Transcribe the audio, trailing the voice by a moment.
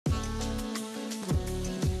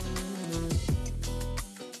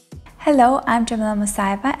Hello, I'm Jamila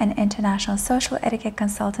Musayeva, an international social etiquette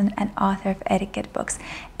consultant and author of etiquette books,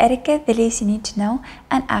 Etiquette, the Least You Need to Know,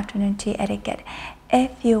 and Afternoon Tea Etiquette.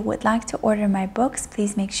 If you would like to order my books,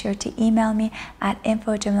 please make sure to email me at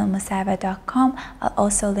info@jamilamusayeva.com. I'll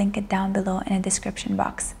also link it down below in the description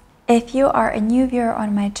box. If you are a new viewer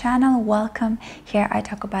on my channel, welcome. Here I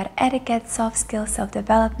talk about etiquette, soft skills,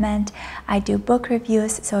 self-development. I do book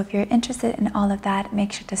reviews, so if you're interested in all of that,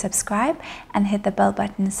 make sure to subscribe and hit the bell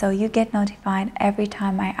button so you get notified every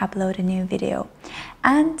time I upload a new video.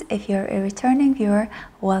 And if you're a returning viewer,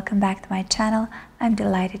 welcome back to my channel. I'm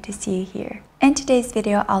delighted to see you here. In today's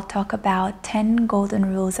video, I'll talk about 10 golden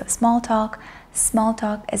rules of small talk. Small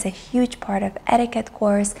talk is a huge part of etiquette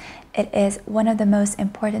course. It is one of the most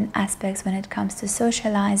important aspects when it comes to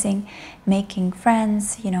socializing, making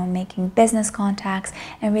friends, making business contacts,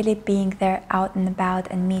 and really being there out and about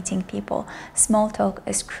and meeting people. Small talk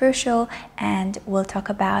is crucial, and we'll talk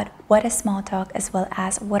about what is small talk as well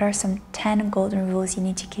as what are some 10 golden rules you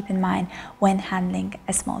need to keep in mind when handling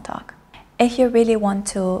a small talk. If you really want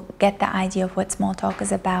to get the idea of what small talk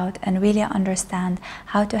is about and really understand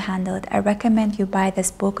how to handle it, I recommend you buy this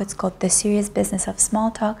book. It's called The Serious Business of Small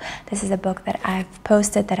Talk. This is a book that I've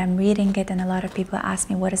posted that I'm reading it, and a lot of people ask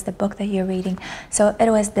me, what is the book that you're reading? So it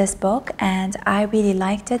was this book, and I really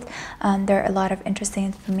liked it. There are a lot of interesting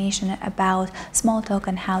information about small talk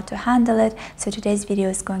and how to handle it. So today's video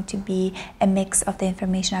is going to be a mix of the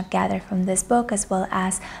information I've gathered from this book as well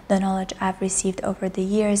as the knowledge I've received over the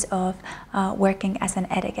years of working as an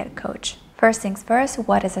etiquette coach. First things first,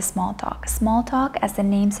 what is a small talk? Small talk, as the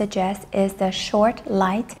name suggests, is the short,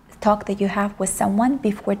 light talk that you have with someone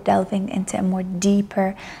before delving into a more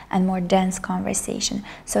deeper and more dense conversation.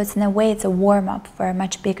 So it's in a way, it's a warm-up for a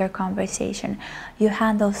much bigger conversation. You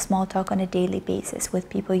handle small talk on a daily basis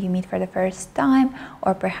with people you meet for the first time,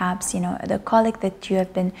 or perhaps the colleague that you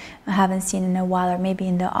haven't seen in a while, or maybe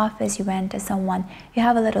in the office you went to someone. You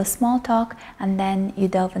have a little small talk, and then you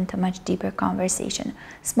delve into much deeper conversation.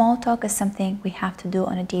 Small talk is something we have to do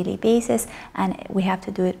on a daily basis, and we have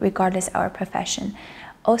to do it regardless of our profession.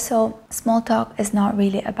 Also, small talk is not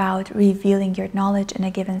really about revealing your knowledge in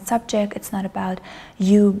a given subject. It's not about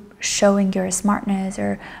you showing your smartness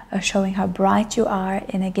or showing how bright you are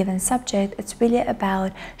in a given subject. It's really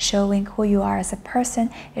about showing who you are as a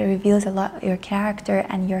person. It reveals a lot of your character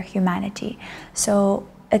and your humanity. So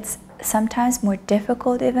it's sometimes more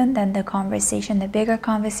difficult even than the bigger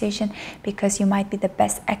conversation, because you might be the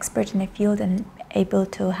best expert in the field and able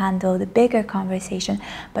to handle the bigger conversation,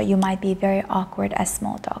 but you might be very awkward at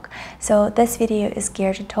small talk. So this video is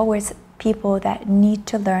geared towards people that need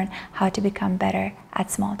to learn how to become better at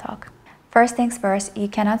small talk. First things first, you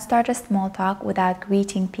cannot start a small talk without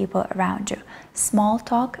greeting people around you. Small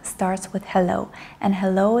talk starts with hello, and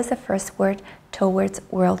hello is the first word towards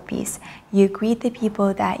world peace. You greet the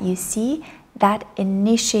people that you see. That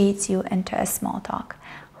initiates you into a small talk.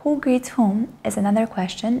 Who greets whom is another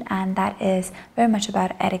question, and that is very much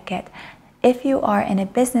about etiquette. If you are in a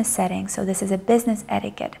business setting, so this is a business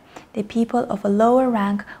etiquette, the people of a lower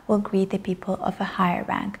rank will greet the people of a higher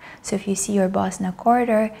rank. So if you see your boss in a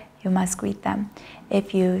corridor, you must greet them.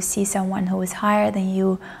 If you see someone who is higher than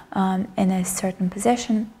you in a certain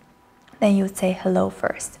position, then you would say hello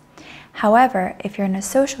first. However, if you're in a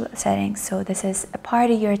social setting, so this is a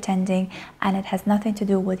party you're attending and it has nothing to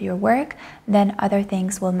do with your work, then other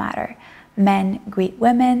things will matter. Men greet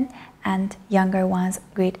women and younger ones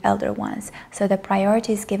greet elder ones. So the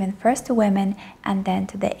priority is given first to women and then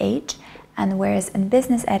to the age. And whereas in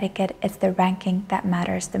business etiquette, it's the ranking that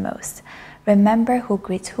matters the most. Remember who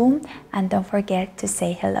greets whom, and don't forget to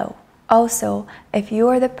say hello. Also, if you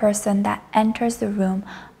are the person that enters the room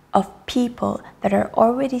of people that are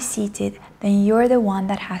already seated, then you're the one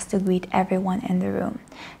that has to greet everyone in the room.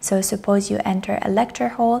 So suppose you enter a lecture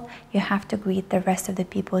hall, you have to greet the rest of the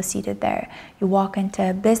people seated there. You walk into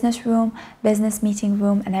a business room, business meeting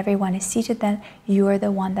room, and everyone is seated, then you're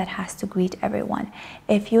the one that has to greet everyone.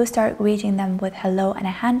 If you start greeting them with hello and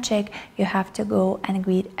a handshake, you have to go and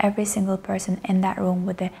greet every single person in that room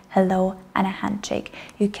with a hello and a handshake.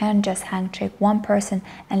 You can't just handshake one person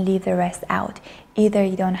and leave the rest out. Either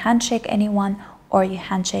you don't handshake anyone, or you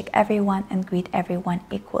handshake everyone and greet everyone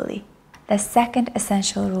equally. The second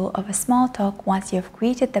essential rule of a small talk, once you've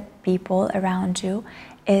greeted the people around you,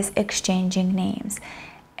 is exchanging names.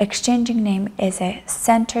 Exchanging name is a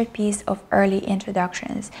centerpiece of early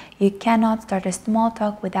introductions. You cannot start a small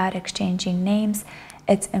talk without exchanging names.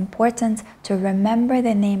 It's important to remember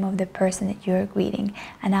the name of the person that you're greeting,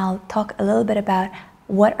 and I'll talk a little bit about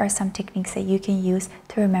what are some techniques that you can use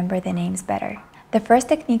to remember the names better. The first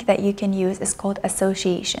technique that you can use is called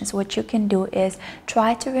associations. What you can do is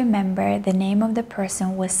try to remember the name of the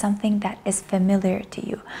person with something that is familiar to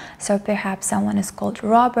you. So perhaps someone is called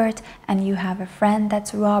Robert and you have a friend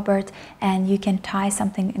that's Robert, and you can tie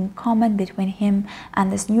something in common between him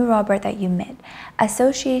and this new Robert that you met.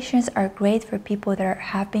 Associations are great for people that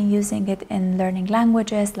have been using it in learning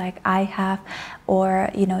languages like I have, or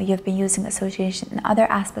you've been using association in other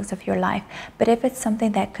aspects of your life. But if it's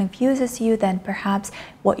something that confuses you, then perhaps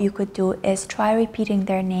what you could do is try repeating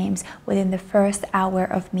their names within the first hour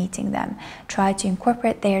of meeting them. Try to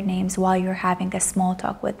incorporate their names while you're having a small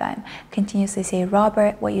talk with them. Continuously say,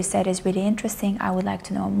 Robert, what you said is really interesting, I would like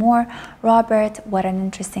to know more. Robert, what an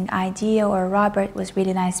interesting idea. Or Robert, was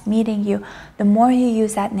really nice meeting you. The more you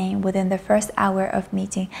use that name within the first hour of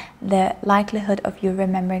meeting, the likelihood of you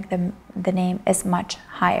remembering the name is much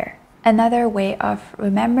higher. Another way of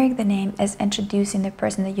remembering the name is introducing the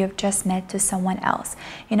person that you've just met to someone else.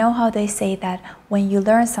 You know how they say that when you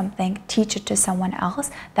learn something, teach it to someone else.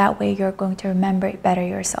 That way you're going to remember it better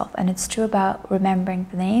yourself. And it's true about remembering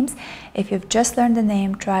the names. If you've just learned the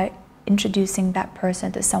name, try introducing that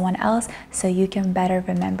person to someone else so you can better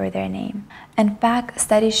remember their name. In fact,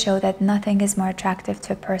 studies show that nothing is more attractive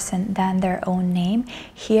to a person than their own name.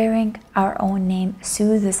 Hearing our own name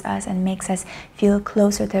soothes us and makes us feel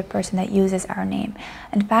closer to the person that uses our name.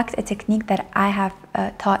 In fact, a technique that I have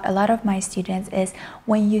taught a lot of my students is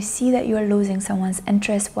when you see that you're losing someone's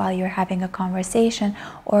interest while you're having a conversation,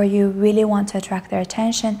 or you really want to attract their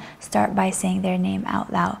attention, start by saying their name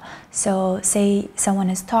out loud. So say someone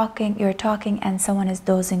is talking, you're talking, and someone is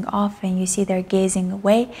dozing off and you see they're gazing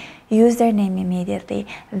away, use their name immediately.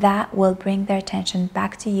 That will bring their attention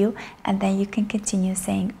back to you, and then you can continue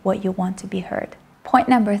saying what you want to be heard. Point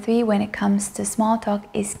number 3 when it comes to small talk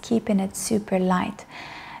is keeping it super light.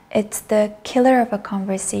 It's the killer of a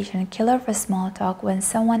conversation, killer of a small talk, when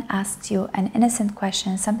someone asks you an innocent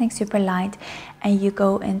question, something super light, and you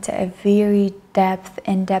go into a very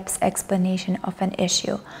in-depth explanation of an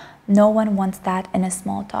issue. No one wants that in a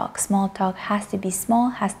small talk. Small talk has to be small,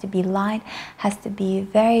 has to be light, has to be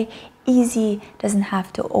very easy, doesn't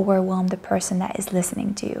have to overwhelm the person that is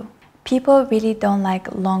listening to you. People really don't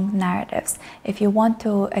like long narratives. If you want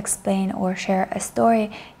to explain or share a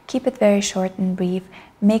story, keep it very short and brief,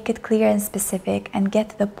 make it clear and specific, and get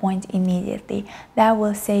to the point immediately. That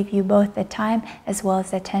will save you both the time as well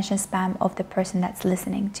as the attention span of the person that's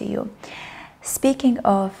listening to you. Speaking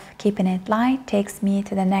of keeping it light takes me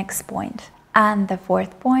to the next point. And the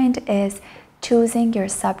 4th point is choosing your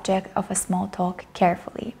subject of a small talk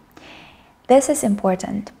carefully. This is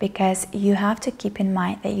important because you have to keep in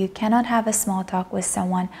mind that you cannot have a small talk with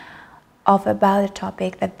someone about a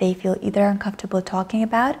topic that they feel either uncomfortable talking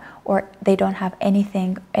about or they don't have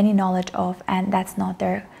any knowledge of, and that's not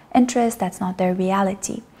their interest, that's not their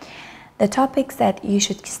reality. The topics that you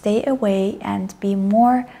should stay away and be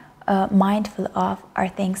more mindful of are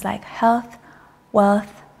things like health,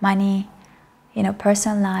 wealth, money,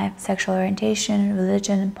 personal life, sexual orientation,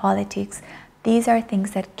 religion, politics. These are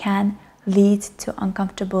things that can lead to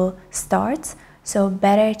uncomfortable starts, so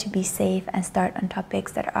better to be safe and start on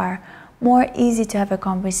topics that are more easy to have a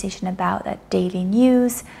conversation about, like daily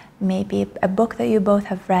news, maybe a book that you both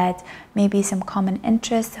have read, maybe some common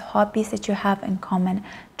interests, hobbies that you have in common.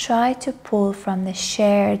 Try to pull from the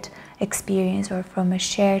shared experience or from a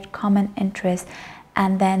shared common interest,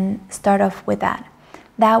 and then start off with that.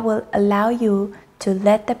 That will allow you to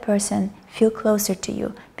let the person feel closer to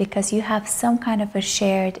you because you have some kind of a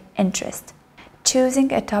shared interest.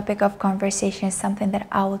 Choosing a topic of conversation is something that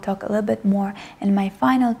I will talk a little bit more in my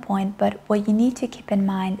final point, but what you need to keep in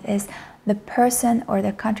mind is the person or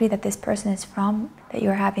the country that this person is from that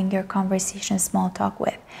you're having your conversation small talk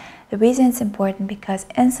with. The reason it's important because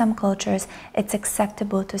in some cultures it's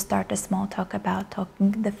acceptable to start a small talk about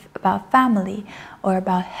family or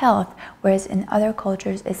about health, whereas in other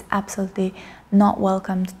cultures it's absolutely not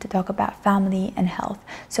welcomed to talk about family and health.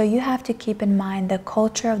 So you have to keep in mind the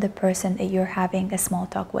culture of the person that you're having a small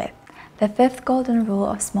talk with. The 5th golden rule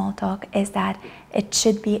of small talk is that it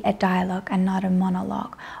should be a dialogue and not a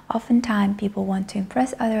monologue. Oftentimes people want to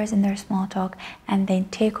impress others in their small talk and then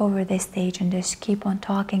take over the stage and just keep on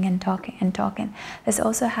talking and talking and talking. This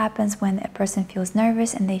also happens when a person feels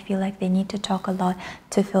nervous and they feel like they need to talk a lot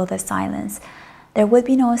to fill the silence. There would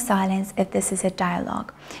be no silence if this is a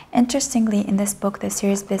dialogue. Interestingly, in this book, The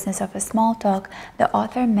Serious Business of a Small Talk, the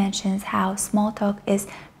author mentions how small talk is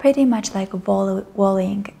pretty much like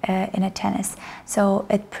volleying in a tennis. So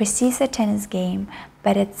it precedes a tennis game,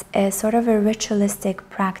 but it's a sort of a ritualistic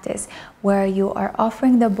practice where you are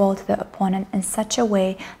offering the ball to the opponent in such a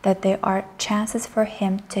way that there are chances for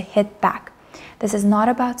him to hit back. This is not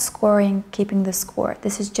about scoring, keeping the score.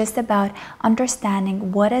 This is just about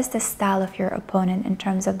understanding what is the style of your opponent in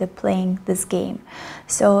terms of the playing this game.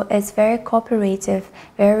 So it's very cooperative,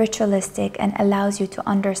 very ritualistic, and allows you to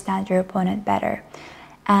understand your opponent better.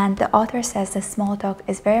 And the author says the small talk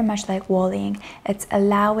is very much like volleying. It's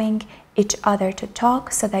allowing each other to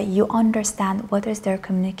talk so that you understand what is their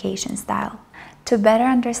communication style. To better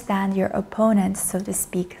understand your opponent, so to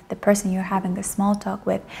speak, the person you're having a small talk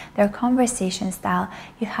with, their conversation style,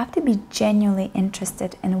 you have to be genuinely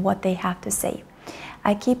interested in what they have to say.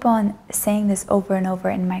 I keep on saying this over and over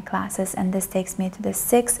in my classes, and this takes me to the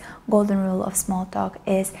 6th golden rule of small talk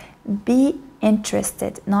is be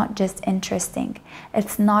interested, not just interesting.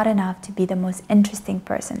 It's not enough to be the most interesting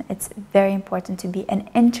person. It's very important to be an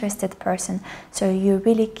interested person, so you're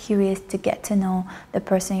really curious to get to know the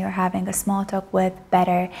person you're having a small talk with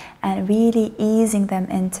better and really easing them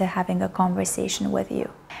into having a conversation with you.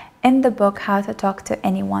 In the book, How to Talk to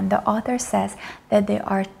Anyone, the author says that there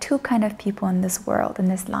are 2 kinds of people in this world, in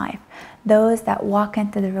this life. Those that walk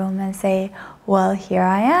into the room and say, well, here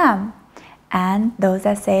I am. And those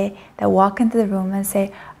that walk into the room and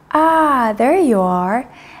say, ah, there you are.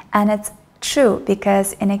 And it's true,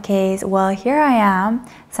 because in a case, well, here I am,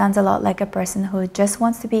 sounds a lot like a person who just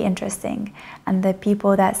wants to be interesting. And the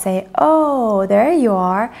people that say, oh, there you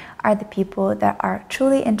are the people that are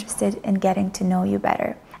truly interested in getting to know you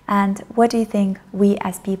better. And what do you think we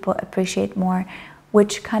as people appreciate more?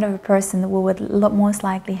 Which kind of a person we would most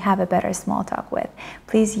likely have a better small talk with?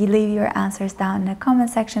 Please leave your answers down in the comment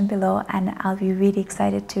section below, and I'll be really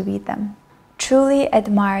excited to read them. Truly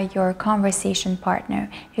admire your conversation partner.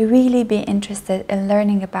 You really be interested in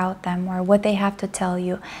learning about them or what they have to tell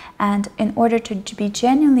you. And in order to be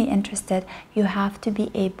genuinely interested, you have to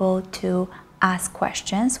be able to ask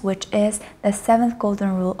questions, which is the 7th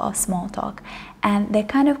golden rule of small talk. And the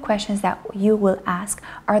kind of questions that you will ask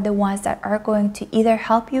are the ones that are going to either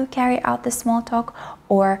help you carry out the small talk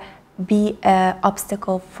or be an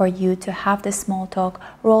obstacle for you to have the small talk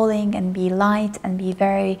rolling and be light and be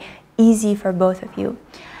very easy for both of you.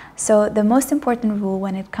 So the most important rule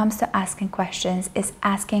when it comes to asking questions is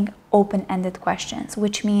asking open-ended questions,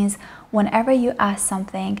 which means whenever you ask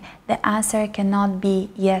something, the answer cannot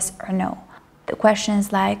be yes or no. The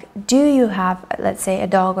questions like, do you have, let's say, a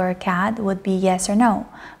dog or a cat, would be yes or no.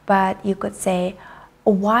 But you could say,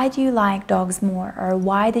 why do you like dogs more? Or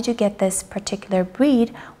why did you get this particular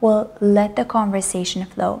breed? Well, let the conversation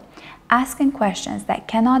flow. Asking questions that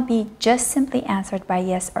cannot be just simply answered by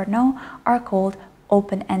yes or no are called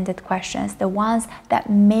open-ended questions, the ones that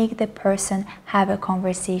make the person have a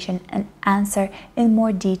conversation and answer in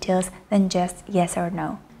more details than just yes or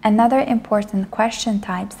no. Another important question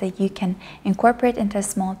types that you can incorporate into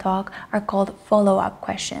small talk are called follow-up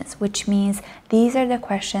questions, which means these are the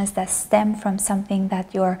questions that stem from something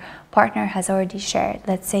that your partner has already shared.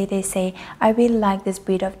 Let's say they say, I really like this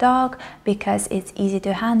breed of dog because it's easy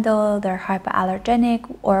to handle, they're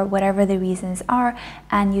hypoallergenic, or whatever the reasons are,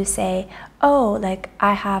 and you say, oh, like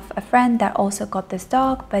I have a friend that also got this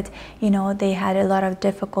dog, but you know, they had a lot of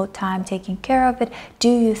difficult time taking care of it. Do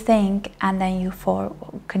you think? And then you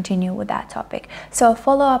continue with that topic. So a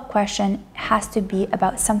follow-up question has to be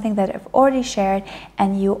about something that I've already shared,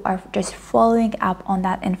 and you are just following up on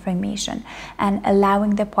that information and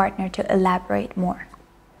allowing the partner to elaborate more.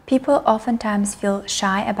 People oftentimes feel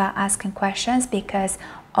shy about asking questions because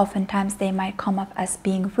oftentimes they might come up as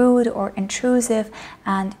being rude or intrusive,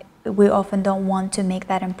 and we often don't want to make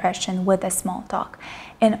that impression with a small talk.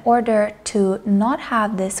 In order to not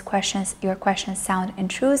have your questions sound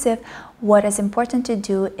intrusive, what is important to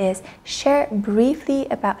do is share briefly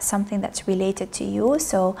about something that's related to you.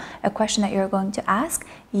 So a question that you're going to ask,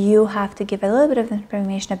 you have to give a little bit of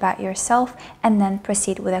information about yourself and then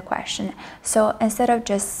proceed with a question. So instead of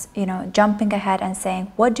just, jumping ahead and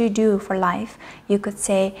saying, what do you do for life? You could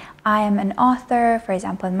say, I am an author. For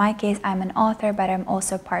example, in my case, I'm an author, but I'm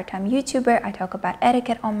also a part-time YouTuber. I talk about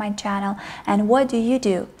etiquette on my channel. And what do you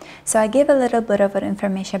do? So I give a little bit of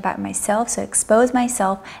information about myself, so expose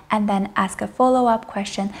myself, and then ask a follow-up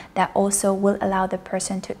question that also will allow the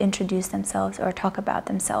person to introduce themselves or talk about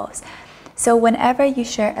themselves. So whenever you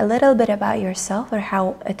share a little bit about yourself or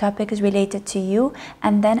how a topic is related to you,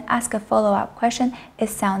 and then ask a follow-up question, it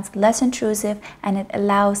sounds less intrusive and it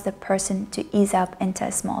allows the person to ease up into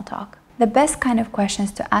a small talk. The best kind of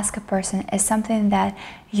questions to ask a person is something that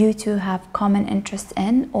you two have common interest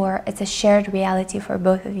in, or it's a shared reality for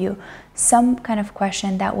both of you. Some kind of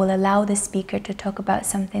question that will allow the speaker to talk about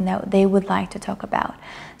something that they would like to talk about.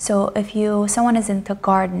 So if someone is into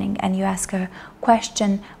gardening and you ask a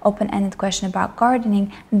question, open-ended question about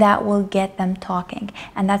gardening, that will get them talking,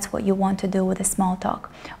 and that's what you want to do with a small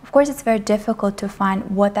talk. Of course, it's very difficult to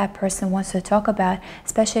find what that person wants to talk about,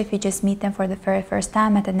 especially if you just meet them for the very first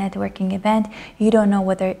time at a networking event. You don't know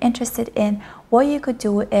what they're interested in. What you could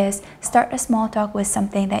do is start a small talk with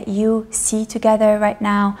something that you see together right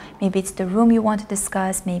now. Maybe it's the room you want to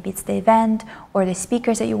discuss, maybe it's the event or the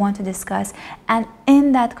speakers that you want to discuss. And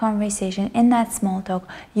in that conversation, in that small talk,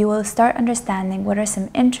 you will start understanding what are some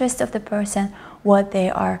interests of the person, what they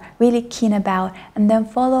are really keen about, and then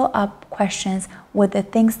follow up questions with the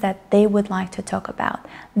things that they would like to talk about.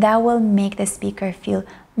 That will make the speaker feel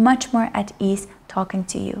much more at ease talking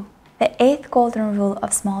to you. The 8th golden rule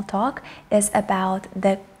of small talk is about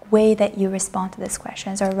the way that you respond to these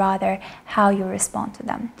questions, or rather how you respond to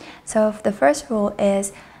them. So the first rule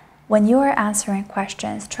is, when you are answering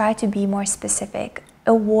questions, try to be more specific.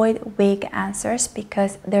 Avoid vague answers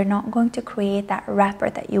because they're not going to create that wrapper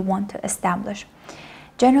that you want to establish.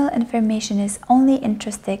 General information is only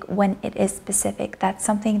interesting when it is specific. That's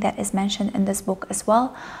something that is mentioned in this book as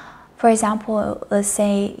well. For example, let's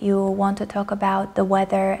say you want to talk about the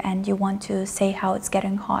weather and you want to say how it's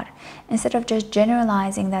getting hot. Instead of just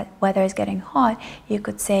generalizing that weather is getting hot, you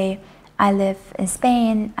could say, I live in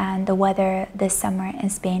Spain and the weather this summer in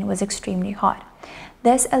Spain was extremely hot.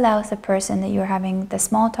 This allows the person that you're having the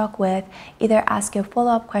small talk with either ask you a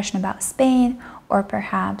follow-up question about Spain, or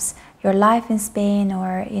perhaps your life in Spain,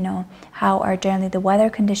 or how are generally the weather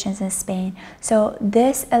conditions in Spain. So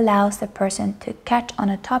this allows the person to catch on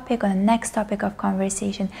a topic, on the next topic of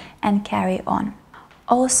conversation, and carry on.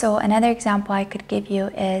 Also, another example I could give you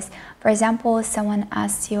is, for example, someone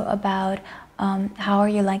asks you about how are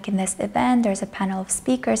you liking this event? There's a panel of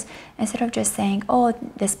speakers. Instead of just saying, oh,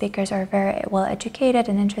 the speakers are very well educated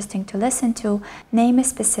and interesting to listen to, name a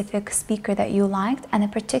specific speaker that you liked and a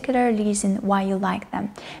particular reason why you like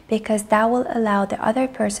them, because that will allow the other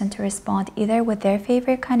person to respond either with their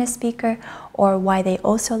favorite kind of speaker or why they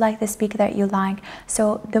also like the speaker that you like.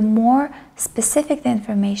 So the more specific the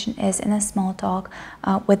information is in a small talk,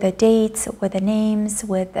 with the dates, with the names,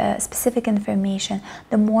 with the specific information,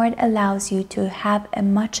 the more it allows you to have a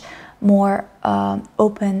much more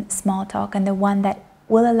open small talk, and the one that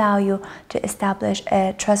will allow you to establish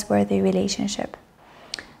a trustworthy relationship.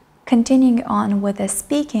 Continuing on with the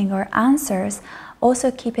speaking or answers,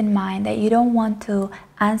 also keep in mind that you don't want to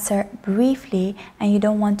answer briefly, and you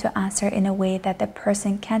don't want to answer in a way that the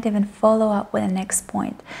person can't even follow up with the next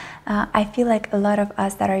point. I feel like a lot of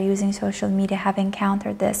us that are using social media have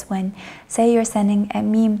encountered this when, say, you're sending a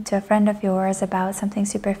meme to a friend of yours about something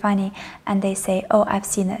super funny, and they say, oh, I've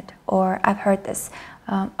seen it, or I've heard this,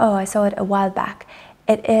 oh, I saw it a while back.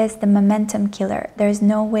 It is the momentum killer. There's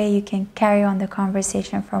no way you can carry on the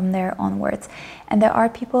conversation from there onwards. And there are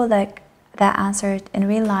people that answered in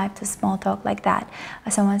real life to small talk like that.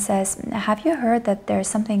 Someone says, have you heard that there's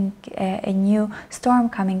something, a new storm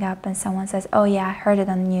coming up? And someone says, oh yeah, I heard it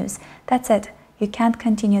on the news. That's it. You can't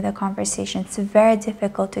continue the conversation. It's very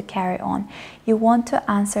difficult to carry on. You want to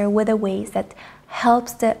answer with a way that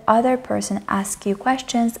helps the other person ask you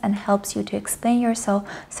questions and helps you to explain yourself,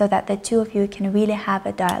 so that the two of you can really have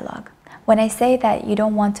a dialogue. When I say that you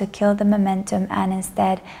don't want to kill the momentum and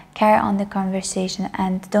instead carry on the conversation,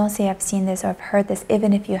 and don't say I've seen this or I've heard this,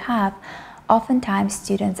 even if you have, oftentimes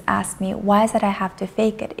students ask me, why is it I have to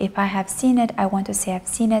fake it? If I have seen it, I want to say I've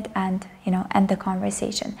seen it and end the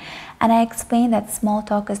conversation. And I explain that small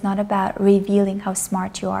talk is not about revealing how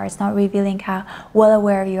smart you are. It's not revealing how well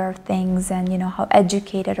aware you are of things and how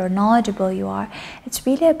educated or knowledgeable you are. It's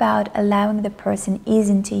really about allowing the person ease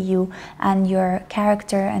into you and your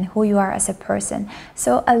character and who you are as a person.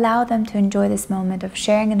 So allow them to enjoy this moment of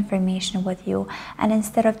sharing information with you, and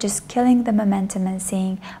instead of just killing the momentum and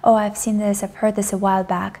saying, oh, I've seen this, I've heard this a while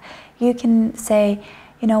back, you can say,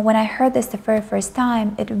 when I heard this the very first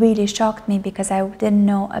time, it really shocked me because I didn't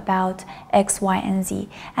know about X, Y, and Z.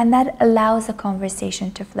 And that allows the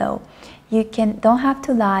conversation to flow. You don't have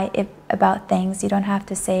to lie about things. You don't have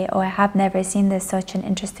to say, oh, I have never seen this, such an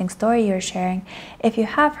interesting story you're sharing. If you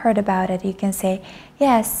have heard about it, you can say,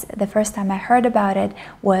 yes, the first time I heard about it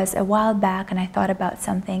was a while back and I thought about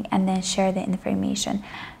something, and then share the information.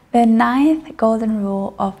 The 9th golden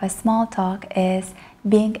rule of a small talk is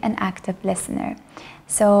being an active listener.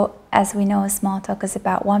 So as we know, small talk is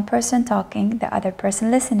about one person talking, the other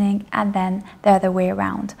person listening, and then the other way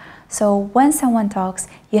around. So when someone talks,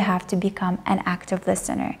 you have to become an active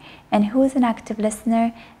listener. And who is an active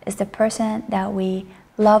listener? Is the person that we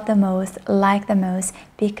love the most, like the most,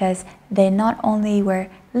 because they not only were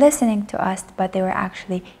listening to us, but they were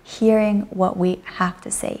actually hearing what we have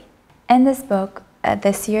to say. In this book,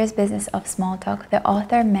 The Serious Business of Small Talk, the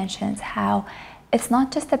author mentions how it's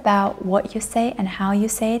not just about what you say and how you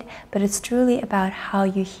say it, but it's truly about how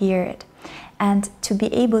you hear it. And to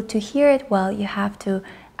be able to hear it well, you have to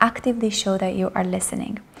actively show that you are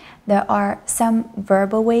listening. There are some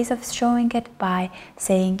verbal ways of showing it by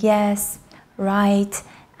saying yes, right,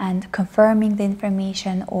 and confirming the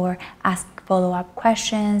information, or ask follow-up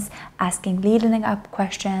questions, asking leading up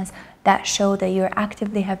questions that show that you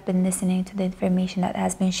actively have been listening to the information that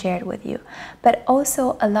has been shared with you. But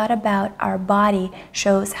also a lot about our body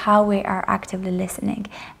shows how we are actively listening.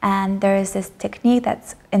 And there is this technique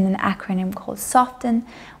that's in an acronym called SOFTEN,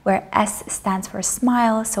 where S stands for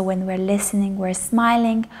smile. So when we're listening, we're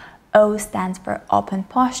smiling. O stands for open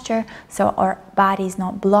posture, so our body is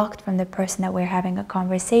not blocked from the person that we're having a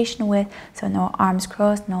conversation with, so no arms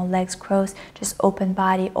crossed, no legs crossed, just open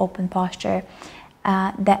body, open posture.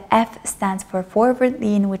 The F stands for forward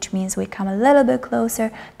lean, which means we come a little bit closer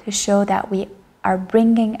to show that we are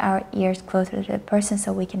bringing our ears closer to the person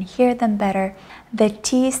so we can hear them better. The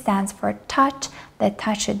T stands for touch. The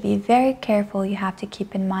touch should be very careful. You have to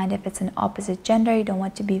keep in mind if it's an opposite gender, you don't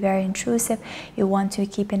want to be very intrusive. You want to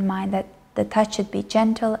keep in mind that the touch should be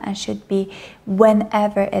gentle and should be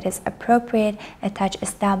whenever it is appropriate. A touch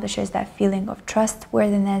establishes that feeling of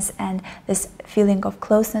trustworthiness and this feeling of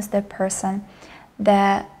closeness to the person.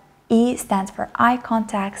 The E stands for eye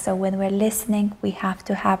contact, so when we're listening, we have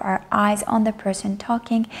to have our eyes on the person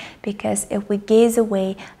talking, because if we gaze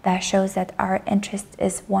away, that shows that our interest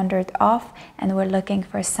is wandered off and we're looking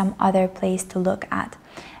for some other place to look at.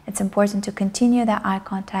 It's important to continue that eye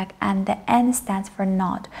contact. And the N stands for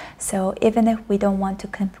nod. So even if we don't want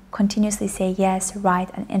to continuously say yes, right,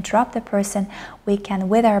 and interrupt the person, we can,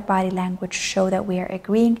 with our body language, show that we are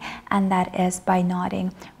agreeing, and that is by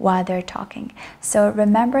nodding while they're talking. So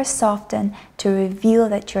remember, soften to reveal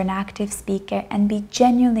that you're an active speaker and be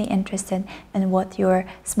genuinely interested in what your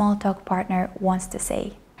small talk partner wants to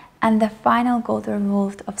say. And the final golden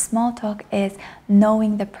rule of small talk is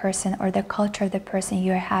knowing the person or the culture of the person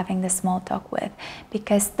you're having the small talk with,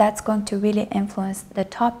 because that's going to really influence the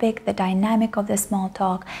topic, the dynamic of the small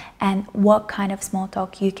talk, and what kind of small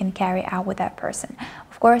talk you can carry out with that person.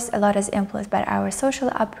 Of course, a lot is influenced by our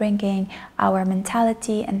social upbringing, our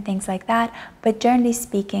mentality, and things like that. But generally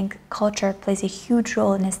speaking, culture plays a huge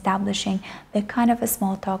role in establishing the kind of a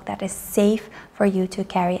small talk that is safe for you to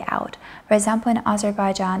carry out. For example, in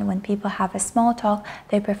Azerbaijan, when people have a small talk,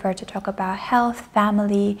 they prefer to talk about health,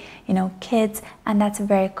 family, kids, and that's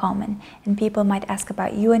very common. And people might ask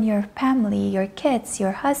about you and your family, your kids,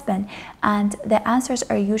 your husband, and the answers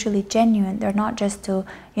are usually genuine. They're not just to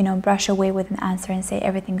brush away with an answer and say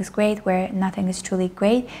everything is great, where nothing is truly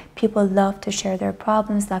great. People love to share their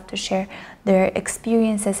problems, love to share their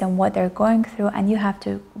experiences and what they're going through, and you have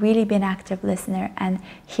to really be an active listener and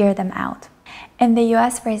hear them out. In the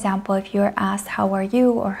US, for example, if you're asked, how are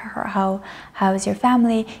you, or how is your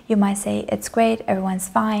family, you might say, it's great, everyone's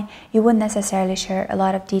fine. You wouldn't necessarily share a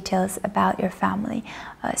lot of details about your family.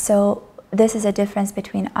 So this is a difference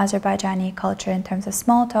between Azerbaijani culture in terms of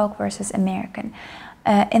small talk versus American.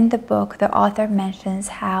 In the book, the author mentions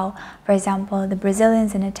how, for example, the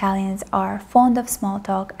Brazilians and Italians are fond of small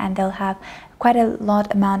talk, and they'll have quite a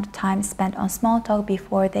lot amount of time spent on small talk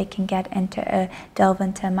before they can delve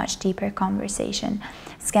into a much deeper conversation.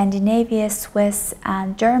 Scandinavia, Swiss,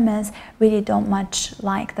 and Germans really don't much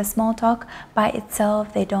like the small talk by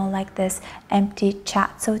itself. They don't like this empty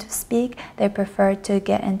chat, so to speak. They prefer to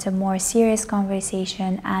get into more serious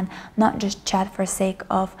conversation and not just chat for sake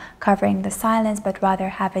of covering the silence, but rather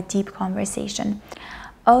have a deep conversation.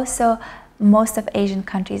 Also, most of Asian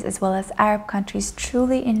countries as well as Arab countries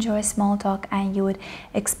truly enjoy small talk, and you would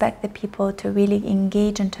expect the people to really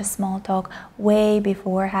engage into small talk way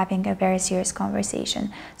before having a very serious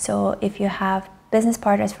conversation. So if you have business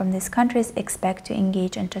partners from these countries, expect to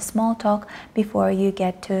engage into small talk before you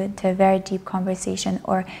get to a very deep conversation,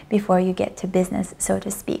 or before you get to business, so to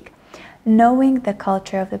speak. Knowing the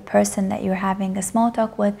culture of the person that you're having a small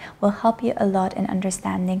talk with will help you a lot in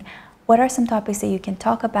understanding what are some topics that you can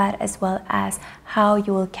talk about, as well as how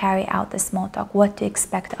you will carry out the small talk, what to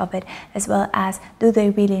expect of it, as well as do they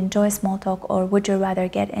really enjoy small talk, or would you rather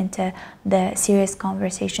get into the serious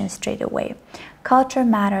conversation straight away. Culture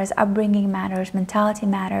matters, upbringing matters, mentality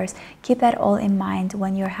matters. Keep that all in mind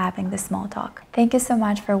when you're having the small talk. Thank you so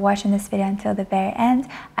much for watching this video until the very end.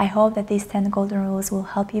 I hope that these 10 golden rules will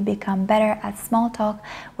help you become better at small talk,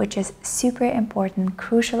 which is super important,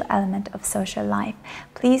 crucial element of social life.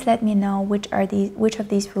 Please let me know which of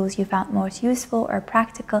these rules you found most useful or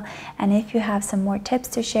practical, and if you have some more tips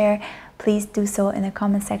to share, please do so in the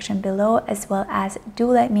comment section below, as well as do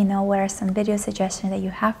let me know what are some video suggestions that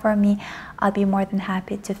you have for me. I'll be more than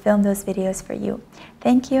happy to film those videos for you.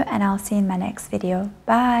 Thank you, and I'll see you in my next video.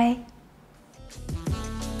 Bye!